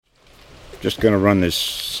Just going to run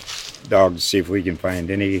this dog to see if we can find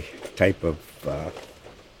any type of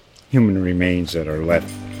human remains that are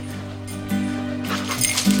left.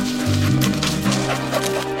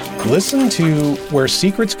 Listen to Where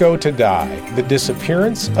Secrets Go to Die, The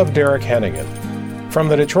Disappearance of Derek Hennigan. From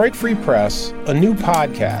the Detroit Free Press, a new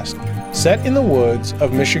podcast set in the woods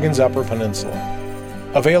of Michigan's Upper Peninsula.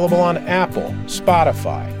 Available on Apple,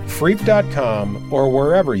 Spotify, Freep.com, or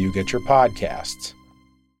wherever you get your podcasts.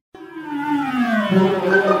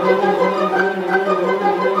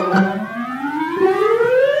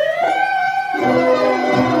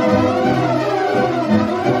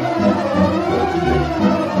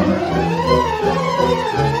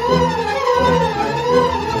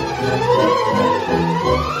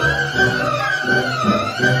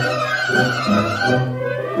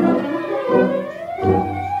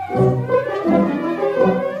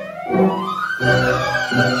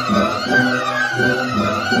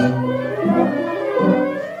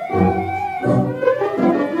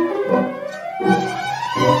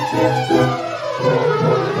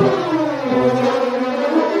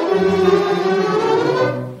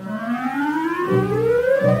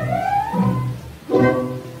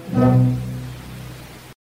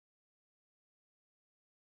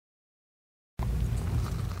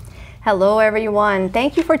 Hello everyone.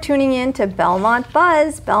 Thank you for tuning in to Belmont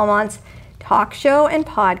Buzz, Belmont's talk show and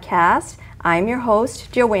podcast. I'm your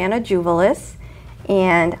host, Joanna Juvelis,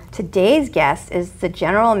 and today's guest is the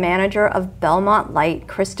General Manager of Belmont Light,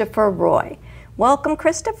 Christopher Roy. Welcome,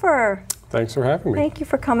 Christopher. Thanks for having me. Thank you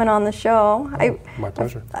for coming on the show. My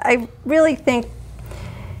pleasure. I really think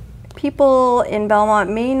people in Belmont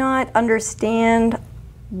may not understand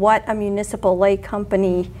what a municipal light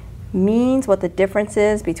company means, what the difference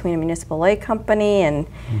is between a municipal light company and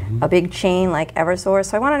a big chain like Eversource.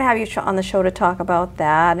 So I wanted to have you on the show to talk about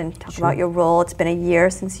that and talk about your role. It's been a year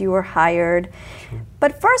since you were hired.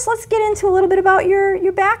 But first, let's get into a little bit about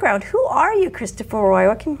your background. Who are you, Christopher Roy?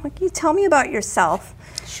 What can you tell me about yourself?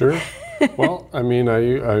 Sure. Well, I mean,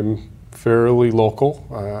 I'm fairly local.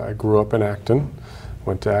 I grew up in Acton,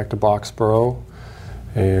 went to Acton Boxborough,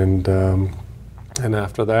 and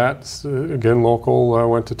after that, again local, I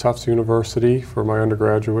went to Tufts University for my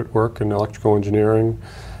undergraduate work in electrical engineering,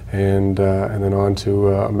 and then on to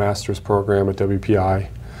a master's program at WPI.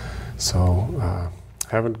 So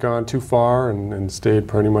haven't gone too far and stayed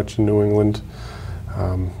pretty much in New England.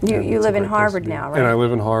 You live in Harvard now, right? And I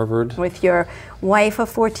live in Harvard. With your wife of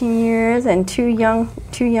 14 years and two young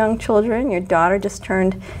children. Your daughter just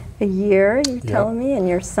turned a year, you're telling me, and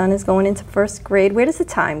your son is going into first grade. Where does the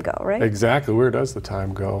time go, right? Exactly, where does the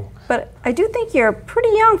time go? But I do think you're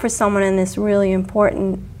pretty young for someone in this really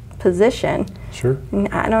important position. Sure.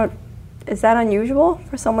 And is that unusual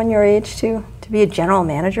for someone your age to be a general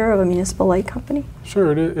manager of a municipal light company?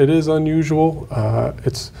 Sure, it is unusual.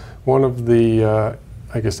 It's one of the,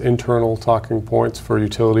 I guess, internal talking points for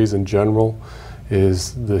utilities in general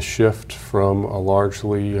is the shift from a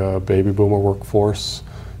largely baby boomer workforce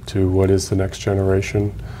to what is the next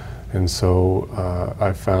generation. And so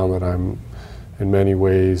I've found that I'm in many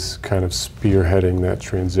ways kind of spearheading that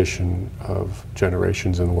transition of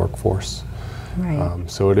generations in the workforce. Right.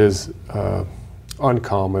 So it is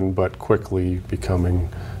uncommon, but quickly becoming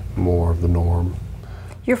more of the norm.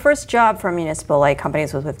 Your first job for municipal light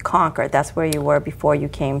companies was with Concord. That's where you were before you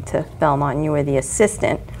came to Belmont, and you were the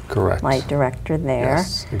assistant light director there.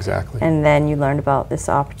 Yes, exactly. And then you learned about this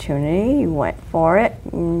opportunity, you went for it,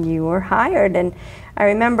 and you were hired. And I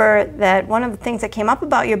remember that one of the things that came up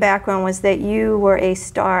about your background was that you were a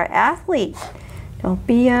star athlete. Don't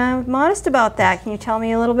be modest about that. Can you tell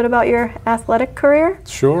me a little bit about your athletic career?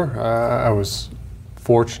 Sure. I was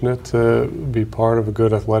fortunate to be part of a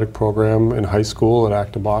good athletic program in high school at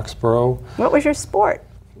Acton Boxborough. What was your sport?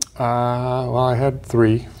 Well, I had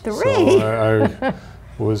three. Three? So I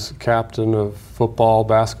was captain of football,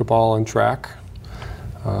 basketball, and track.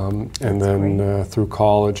 And then through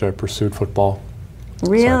college, I pursued football.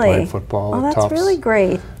 Really? So I played football at that's Tufts. Really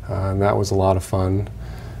great. And that was a lot of fun.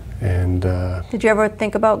 And did you ever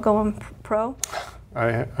think about going pro?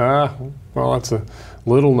 Well, that's a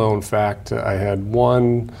little-known fact. I had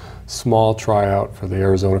one small tryout for the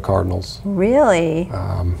Arizona Cardinals. Really?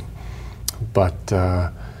 But I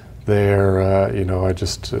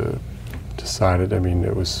just decided,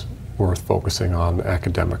 it was worth focusing on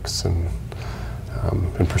academics and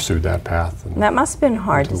pursued that path. And that must have been a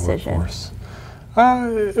hard decision.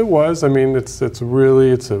 It was. It's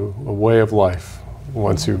really a way of life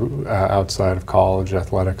once you outside of college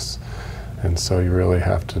athletics. And so you really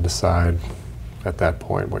have to decide at that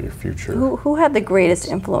point what your future. Who had the greatest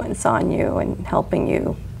influence on you and helping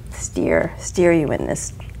you steer you in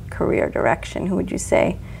this career direction? Who would you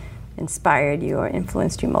say inspired you or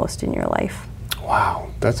influenced you most in your life? Wow,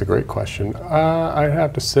 that's a great question. I'd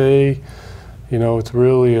have to say, it's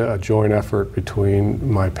really a joint effort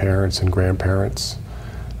between my parents and grandparents,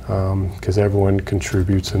 because everyone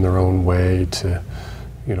contributes in their own way to,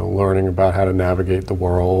 learning about how to navigate the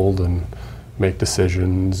world and make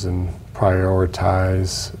decisions and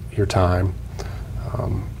prioritize your time.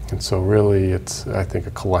 And so really it's, I think,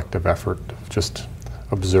 a collective effort of just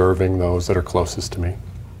observing those that are closest to me.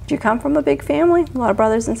 Do you come from a big family? A lot of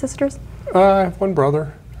brothers and sisters? I have one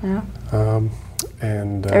brother. Yeah.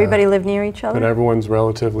 And everybody live near each other? But everyone's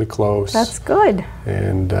relatively close. That's good.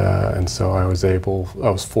 And so I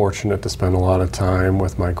was fortunate to spend a lot of time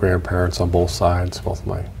with my grandparents on both sides, both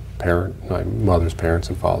my mother's parents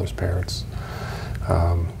and father's parents.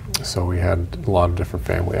 So we had a lot of different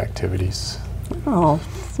family activities. Oh,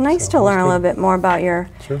 it's nice to learn a little bit more about your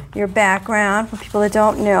background for people that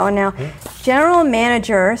don't know. Now, General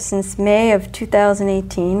Manager since May of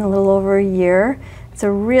 2018, a little over a year. It's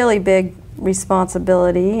a really big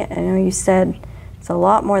responsibility. I know you said it's a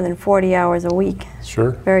lot more than 40 hours a week.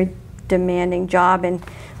 Sure. Very demanding job. And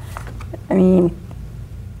I mean,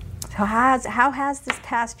 how has this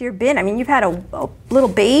past year been? I mean, you've had a little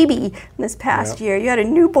baby this past year. You had a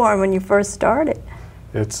newborn when you first started.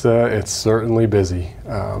 It's certainly busy,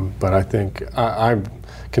 but I think I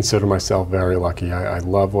consider myself very lucky. I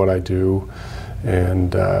love what I do,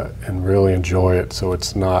 and really enjoy it. So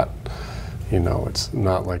it's not, it's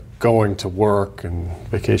not like going to work and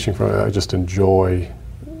vacation from it. I just enjoy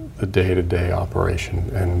the day-to-day operation,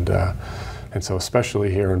 and so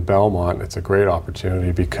especially here in Belmont, it's a great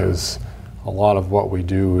opportunity because a lot of what we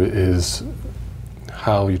do is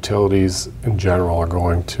how utilities in general are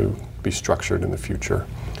going to be structured in the future.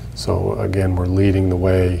 So again, we're leading the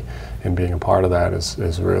way, and being a part of that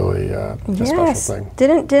is really a special thing.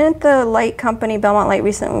 Didn't the light company Belmont Light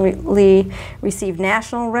recently receive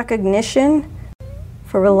national recognition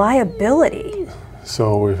for reliability?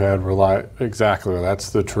 So we've had exactly, that's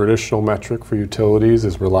the traditional metric for utilities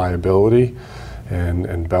is reliability,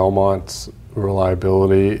 and Belmont's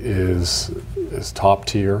reliability is top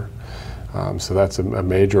tier. So that's a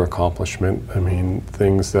major accomplishment. I mean,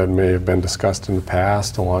 things that may have been discussed in the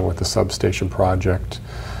past, along with the substation project.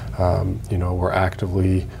 We're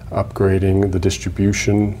actively upgrading the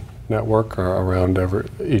distribution network around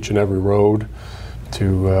each and every road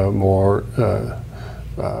to more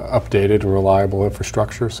updated and reliable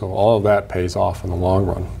infrastructure. So all of that pays off in the long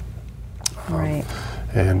run. Right.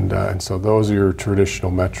 And so those are your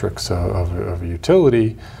traditional metrics of a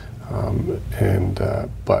utility.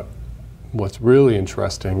 But what's really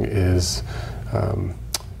interesting is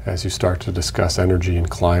as you start to discuss energy and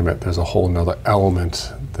climate, there's a whole nother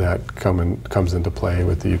element that comes into play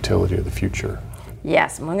with the utility of the future.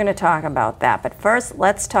 Yes, and we're going to talk about that. But first,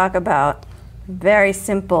 let's talk about a very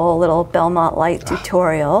simple little Belmont Light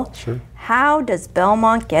tutorial. Sure. How does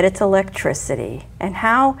Belmont get its electricity? And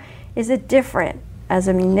how is it different as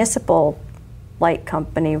a municipal light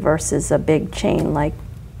company versus a big chain like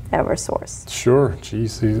Eversource? Sure.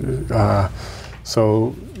 Geez.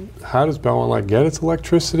 So how does Belmont Light get its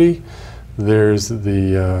electricity? There's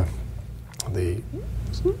the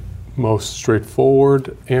most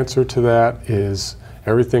straightforward answer to that is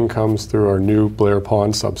everything comes through our new Blair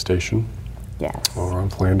Pond substation. Yes. Over on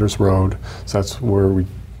Flanders Road. So that's where we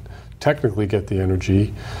technically get the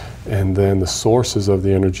energy. And then the sources of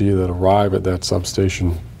the energy that arrive at that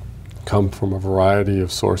substation come from a variety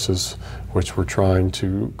of sources, which we're trying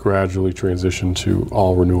to gradually transition to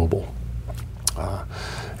all renewable.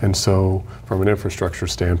 And so from an infrastructure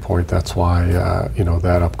standpoint, that's why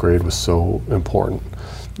that upgrade was so important.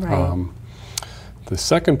 Right. The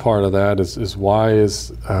second part of that is why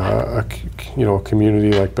is a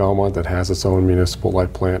community like Belmont that has its own municipal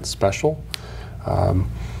light plant special?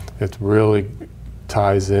 It really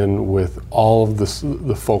ties in with all of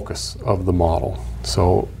the focus of the model.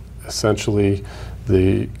 So essentially,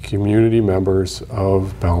 the community members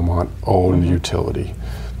of Belmont own the utility.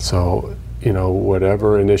 So,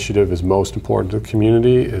 whatever initiative is most important to the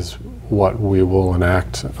community is what we will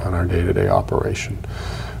enact on our day-to-day operation.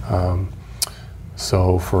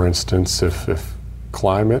 So, for instance, if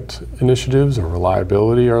climate initiatives or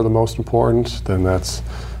reliability are the most important, then that's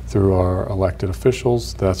through our elected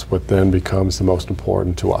officials. That's what then becomes the most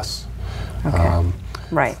important to us. Okay.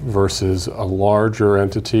 Right. Versus a larger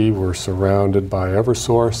entity, we're surrounded by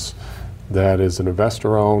Eversource that is an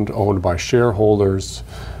owned by shareholders,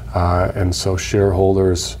 and so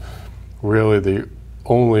shareholders, really the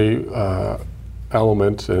only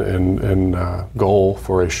element and goal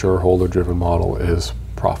for a shareholder-driven model is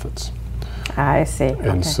profits. I see.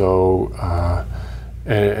 And so,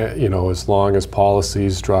 as long as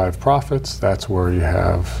policies drive profits, that's where you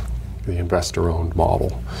have the investor-owned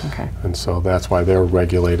model. Okay. And so that's why they're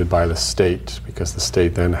regulated by the state, because the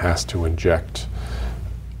state then has to inject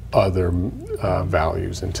other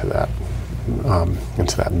values into that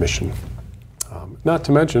mission. Not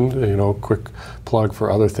to mention, quick plug for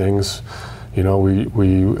other things.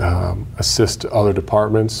 We assist other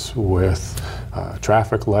departments with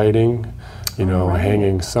traffic lighting,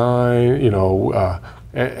 hanging sign,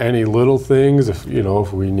 any little things. If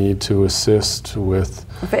we need to assist with.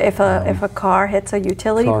 If a car hits a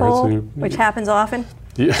utility pole, which happens often.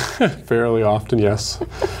 Yeah, fairly often, yes.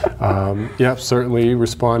 Certainly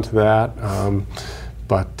respond to that.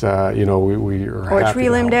 But we are or happy tree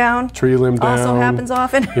limb down. Tree limb down also happens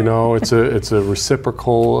often. It's a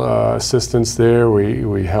reciprocal assistance there.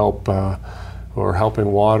 We help. We're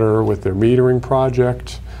helping water with their metering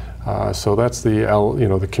project. So that's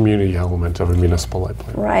the community element of a municipal light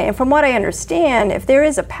plant. Right, and from what I understand, if there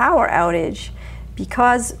is a power outage,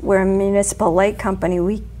 because we're a municipal light company,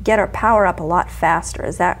 we get our power up a lot faster.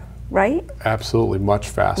 Is that right? Absolutely, much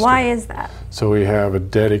faster. Why is that? So we have a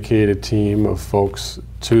dedicated team of folks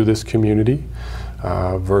to this community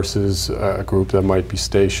versus a group that might be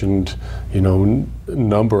stationed, a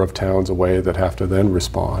number of towns away that have to then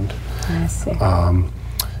respond. I see.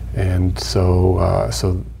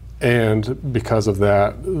 And because of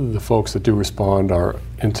that, the folks that do respond are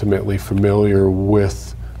intimately familiar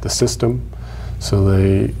with the system, so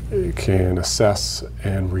they can assess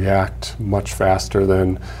and react much faster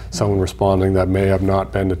than someone responding that may have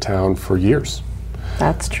not been to town for years.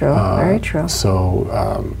 That's true, very true. So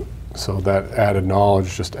that added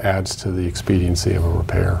knowledge just adds to the expediency of a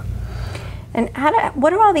repair. And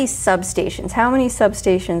what are all these substations? How many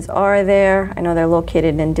substations are there? I know they're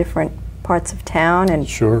located in different parts of town, and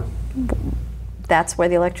sure, that's where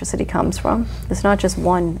the electricity comes from. It's not just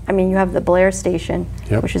one. I mean, you have the Blair station,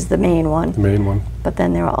 yep, which is the main one. The main one. But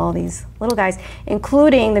then there are all these little guys,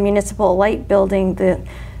 including the municipal light building, the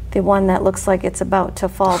one that looks like it's about to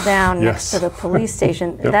fall down next to the police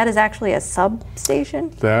station. Yep. That is actually a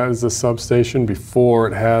substation? That is a substation. Before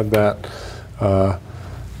it had that,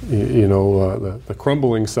 the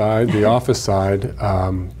crumbling side, the office side,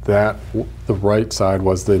 the right side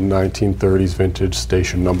was the 1930s vintage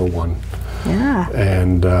station number 1. Yeah.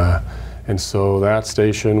 And so that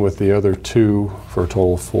station with the other 2 for a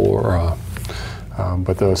total of 4,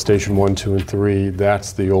 but the station 1, 2, and 3,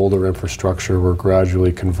 that's the older infrastructure we're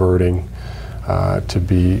gradually converting to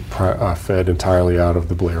be fed entirely out of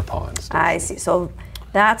the Blair Pond station. I see. So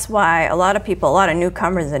that's why a lot of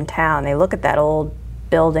newcomers in town, they look at that old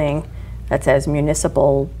building that says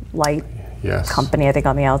Municipal Light Company, I think,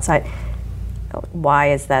 on the outside.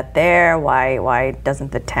 Why is that there? Why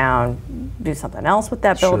doesn't the town do something else with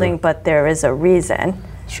that building? Sure. But there is a reason.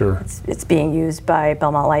 Sure. It's being used by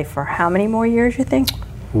Belmont Light for how many more years, you think?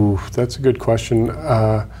 Ooh, that's a good question.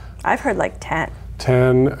 I've heard like 10.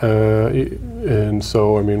 10, and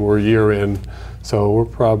so, we're a year in, so we're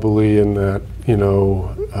probably in that,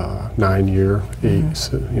 9 year,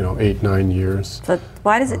 8, 9 years. So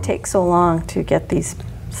why does it take so long to get these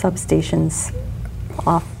substations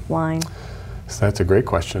offline? So that's a great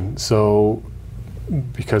question. So,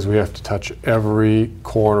 because we have to touch every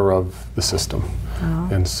corner of the system.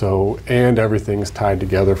 Oh. And everything's tied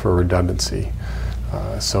together for redundancy.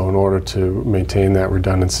 So in order to maintain that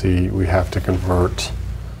redundancy, we have to convert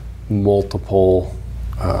multiple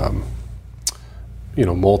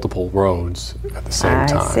roads at the same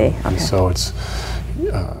time. I see. Okay. And so it's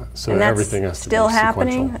and everything has to be still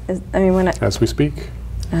sequential. happening? As we speak.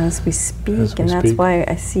 As we speak, and that's why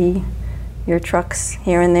I see your trucks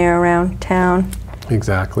here and there around town.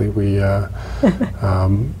 Exactly. We,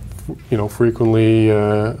 frequently,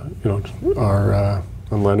 are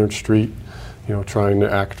on Leonard Street, trying to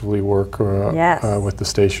actively work with the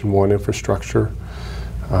Station 1 infrastructure.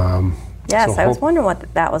 Yes, I was wondering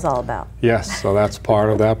what that was all about. Yes, so that's part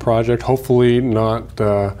of that project. Hopefully not,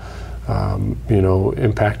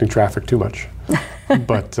 impacting traffic too much,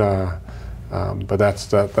 but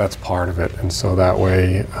that's part of it. And so that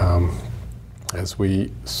way, as we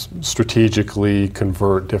strategically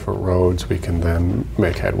convert different roads, we can then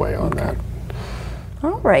make headway on that.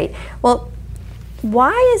 All right. Well,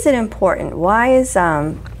 why is it important? Why is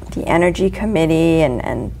the Energy Committee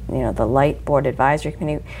and the Light Board Advisory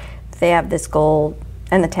Committee, they have this goal,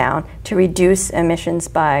 and the town, to reduce emissions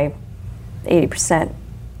by 80%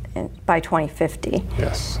 by 2050?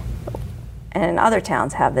 Yes. And other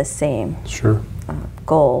towns have the same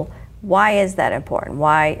goal. Why is that important?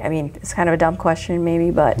 Why? It's kind of a dumb question maybe,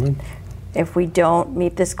 but if we don't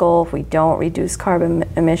meet this goal, if we don't reduce carbon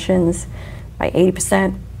emissions by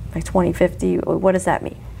 80% by 2050, what does that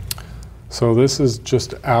mean? So this is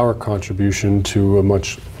just our contribution to a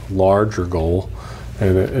much larger goal,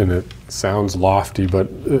 and it sounds lofty, but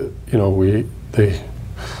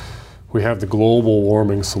we have the Global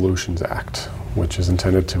Warming Solutions Act, which is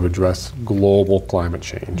intended to address global climate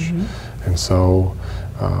change. Mm-hmm. And so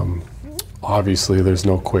obviously there's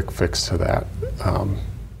no quick fix to that.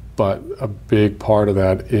 But a big part of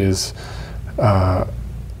that is the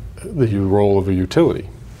role of a utility.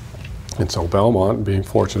 And so Belmont, being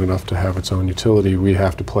fortunate enough to have its own utility, we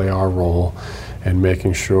have to play our role in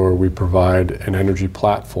making sure we provide an energy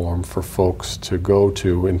platform for folks to go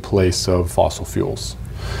to in place of fossil fuels.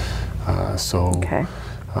 And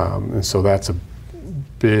so that's a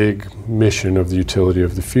big mission of the utility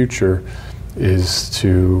of the future, is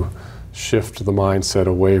to shift the mindset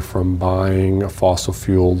away from buying a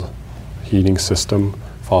fossil-fueled heating system,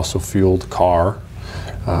 fossil-fueled car,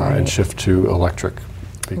 and shift to electric.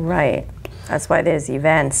 Right. That's why there's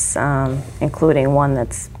events, including one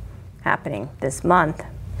that's happening this month,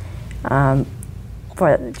 to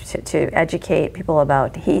educate people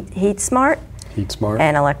about heat smart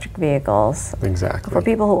and electric vehicles. Exactly. For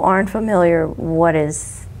people who aren't familiar, what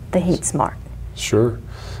is the heat smart? Sure.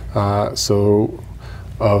 So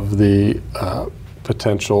of the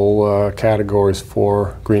potential categories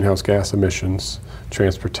for greenhouse gas emissions,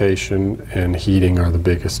 transportation and heating are the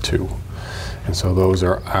biggest two. And so those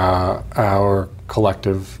are our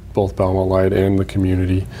collective, both Belmont Light and the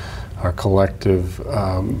community, our collective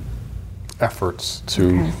efforts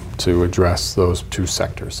to address those two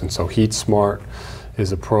sectors. And so Heat Smart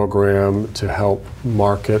is a program to help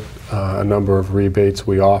market a number of rebates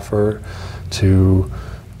we offer to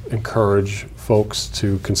encourage folks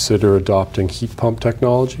to consider adopting heat pump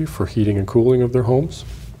technology for heating and cooling of their homes.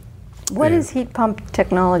 What is heat pump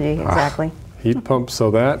technology exactly? Heat pump,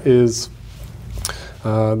 so that is,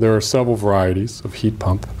 there are several varieties of heat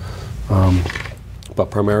pump, but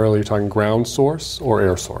primarily you're talking ground source or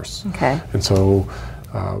air source. Okay. And so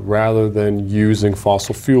rather than using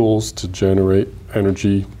fossil fuels to generate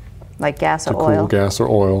energy, like gas or to oil? cool gas or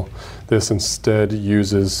oil, this instead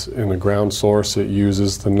uses, in the ground source, it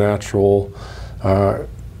uses the natural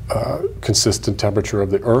consistent temperature of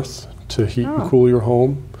the earth to heat and cool your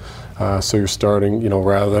home. So you're starting,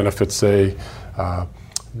 rather than if it's a,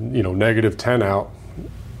 -10 out,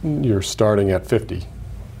 you're starting at 50,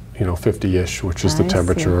 50-ish, which is the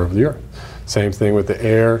temperature of the earth. Same thing with the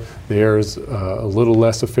air. The air is a little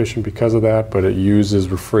less efficient because of that, but it uses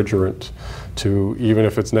refrigerant to, even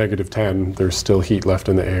if it's -10, there's still heat left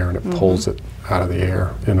in the air, and it pulls it out of the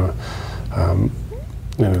air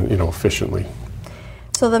efficiently.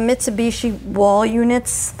 So the Mitsubishi wall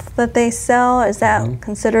units that they sell, is that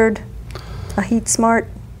considered a heat smart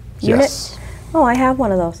unit? Yes. Oh, I have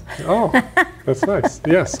one of those. Oh, that's nice.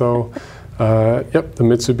 Yeah, so the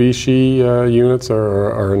Mitsubishi units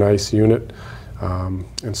are a nice unit.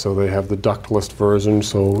 And so they have the ductless version,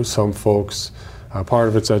 so some folks, part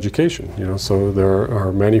of it's education, so there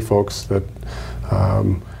are many folks that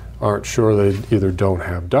aren't sure they either don't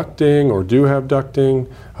have ducting or do have ducting,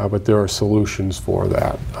 but there are solutions for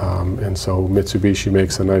that. And so Mitsubishi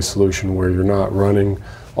makes a nice solution where you're not running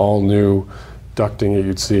all new ducting that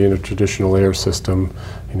you'd see in a traditional air system.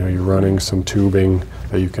 You're running some tubing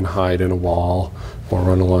that you can hide in a wall or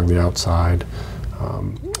run along the outside,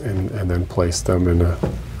 and then place them in a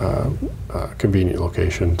convenient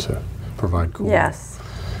location to provide cooling. Yes.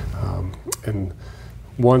 And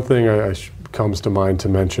one thing comes to mind to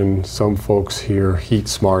mention, some folks hear heat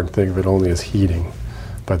smart and think of it only as heating,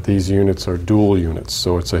 but these units are dual units,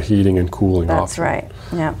 so it's a heating and cooling option. That's right,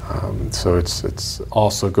 yeah. So it's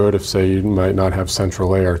also good if, say, you might not have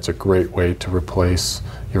central air, it's a great way to replace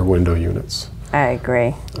your window units. I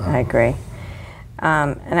agree.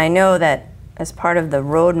 And I know that as part of the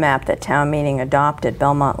roadmap that town meeting adopted,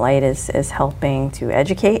 Belmont Light is helping to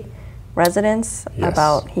educate residents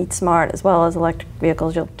about heat smart as well as electric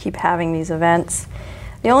vehicles. You'll keep having these events.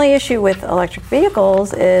 The only issue with electric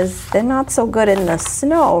vehicles is they're not so good in the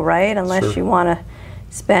snow, right? Unless you want to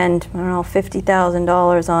spend,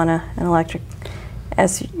 $50,000 on an electric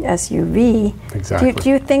SUV. Exactly. Do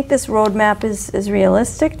you think this roadmap is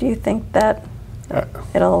realistic? Do you think that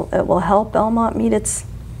it will help Belmont meet its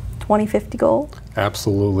 2050 goal?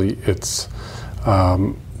 Absolutely. It's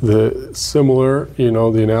the similar,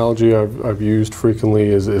 the analogy I've used frequently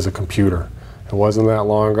is a computer. It wasn't that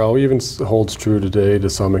long ago, even holds true today to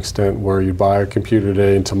some extent, where you buy a computer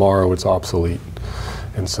today and tomorrow it's obsolete.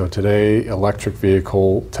 And so today electric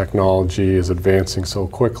vehicle technology is advancing so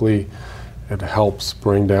quickly, It helps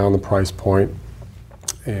bring down the price point,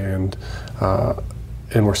 and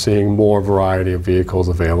we're seeing more variety of vehicles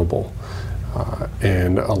available.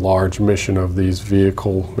 And a large mission of these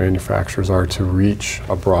vehicle manufacturers are to reach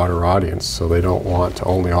a broader audience, so they don't want to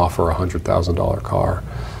only offer a $100,000 car.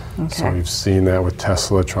 Okay. So you've seen that with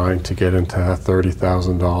Tesla trying to get into that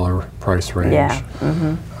 $30,000 price range. Yeah.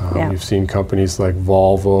 Yeah. You've seen companies like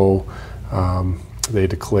Volvo, they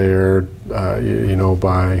declared,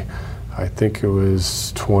 by, I think it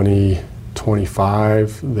was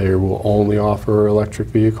 2025, they will only offer electric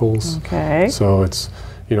vehicles. Okay. So it's,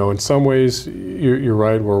 in some ways, you're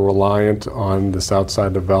right, we're reliant on this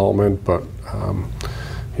outside development, but,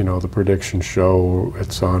 the predictions show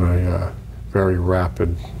it's on a very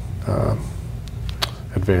rapid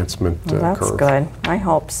advancement That's curve. good. I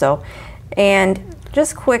hope so. And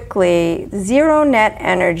just quickly, zero net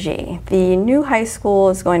energy. The new high school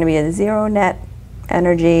is going to be a zero net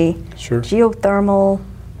energy Sure. geothermal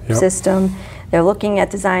Yep. system. They're looking at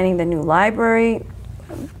designing the new library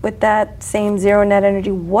with that same zero net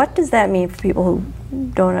energy. What does that mean for people who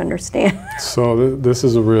don't understand? So this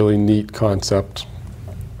is a really neat concept.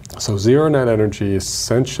 So zero net energy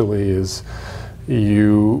essentially is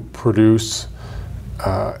you produce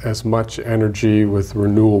as much energy with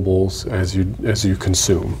renewables as you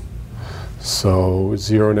consume. So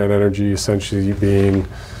zero net energy essentially being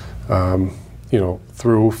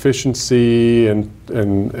through efficiency and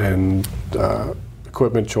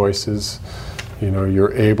equipment choices,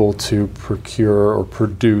 you're able to procure or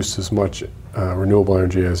produce as much renewable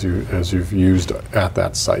energy as you've used at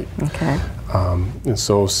that site. Okay. And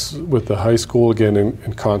so with the high school, again,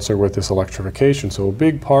 in concert with this electrification, so a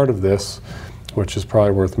big part of this, which is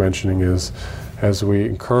probably worth mentioning, is as we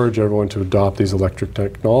encourage everyone to adopt these electric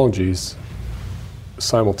technologies,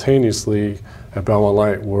 simultaneously at Belmont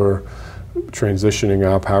Light, we're transitioning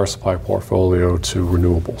our power supply portfolio to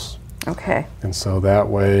renewables. Okay. And so that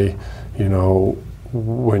way,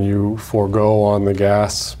 when you forego on the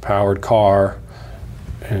gas-powered car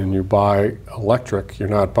and you buy electric, you're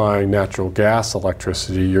not buying natural gas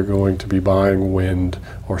electricity, you're going to be buying wind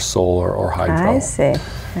or solar or hydro. I see.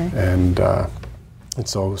 Okay. And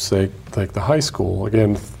so say, like the high school,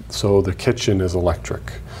 again, so the kitchen is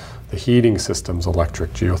electric, the heating system's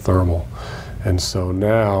electric, geothermal. And so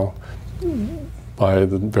now, by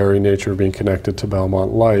the very nature of being connected to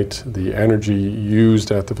Belmont Light, the energy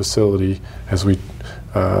used at the facility as we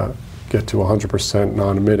get to 100%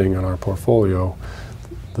 non-emitting in our portfolio,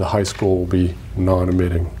 the high school will be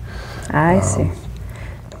non-emitting. I see.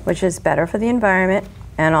 Which is better for the environment,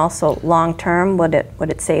 and also long-term, would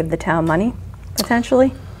it save the town money,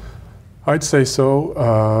 potentially? I'd say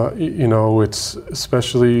so. It's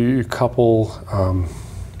especially a couple,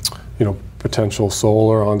 potential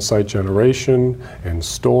solar on-site generation and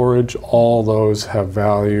storage. All those have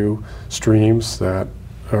value streams that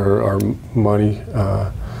are money,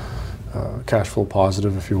 cash flow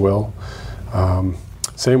positive, if you will.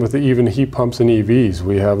 Same with even heat pumps and EVs.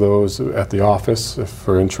 We have those at the office. If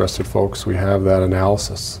for interested folks, we have that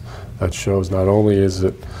analysis that shows not only is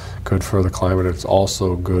it good for the climate, it's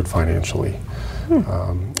also good financially.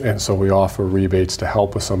 And so we offer rebates to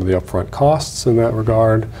help with some of the upfront costs in that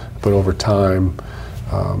regard, but over time,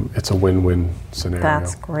 it's a win-win scenario.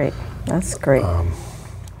 That's great. That's great.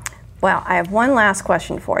 Well, I have one last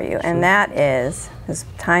question for you, and that is, because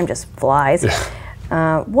time just flies,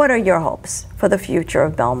 what are your hopes for the future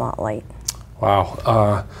of Belmont Light?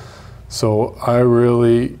 Wow. So I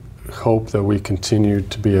really hope that we continue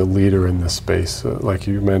to be a leader in this space. Like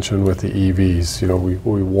you mentioned with the EVs,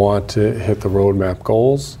 we want to hit the roadmap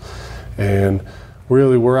goals, and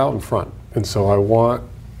really we're out in front. And so I want,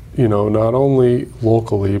 not only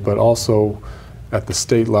locally, but also at the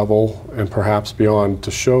state level and perhaps beyond,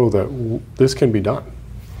 to show that this can be done.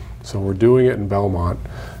 So we're doing it in Belmont.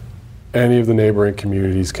 Any of the neighboring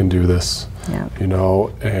communities can do this, Yeah.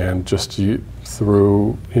 and just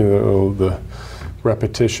through, the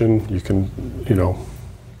repetition, you can,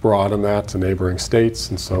 broaden that to neighboring states.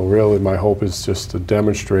 And so really my hope is just to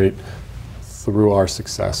demonstrate through our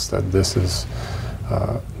success that this is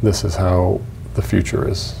how the future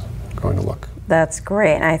is going to look. That's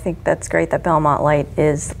great. And I think that's great that Belmont Light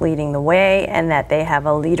is leading the way and that they have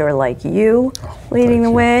a leader like you leading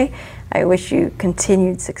the way. I wish you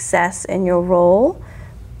continued success in your role.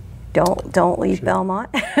 Don't leave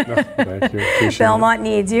Belmont. No, thank you. Appreciate Belmont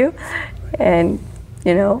needs you. And,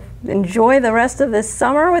 enjoy the rest of this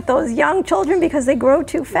summer with those young children because they grow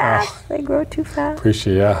too fast. They grow too fast.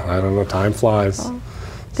 Appreciate it. I don't know, time flies.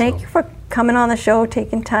 Thank you for coming on the show,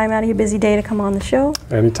 taking time out of your busy day to come on the show.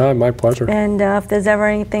 Anytime, my pleasure. And if there's ever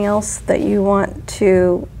anything else that you want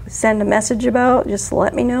to send a message about, just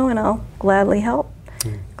let me know and I'll gladly help.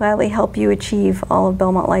 Gladly help you achieve all of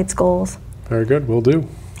Belmont Light's goals. Very good, will do.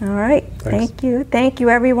 All right, Thanks. thank you. Thank you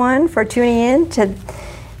everyone for tuning in to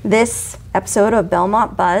this episode of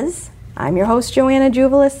Belmont Buzz. I'm your host, Joanna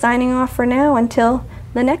Juvelis, signing off for now until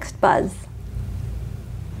the next Buzz.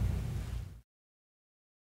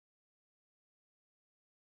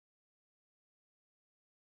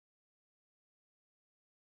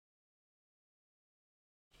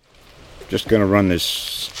 Just going to run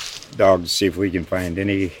this dog to see if we can find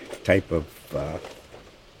any type of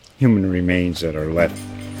human remains that are left.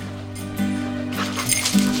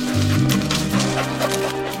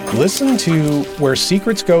 Listen to Where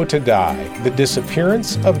Secrets Go to Die, The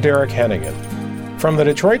Disappearance of Derek Hennigan. From the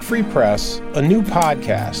Detroit Free Press, a new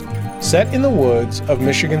podcast set in the woods of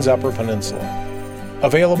Michigan's Upper Peninsula.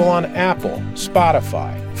 Available on Apple,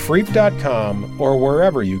 Spotify, Freep.com, or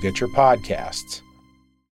wherever you get your podcasts.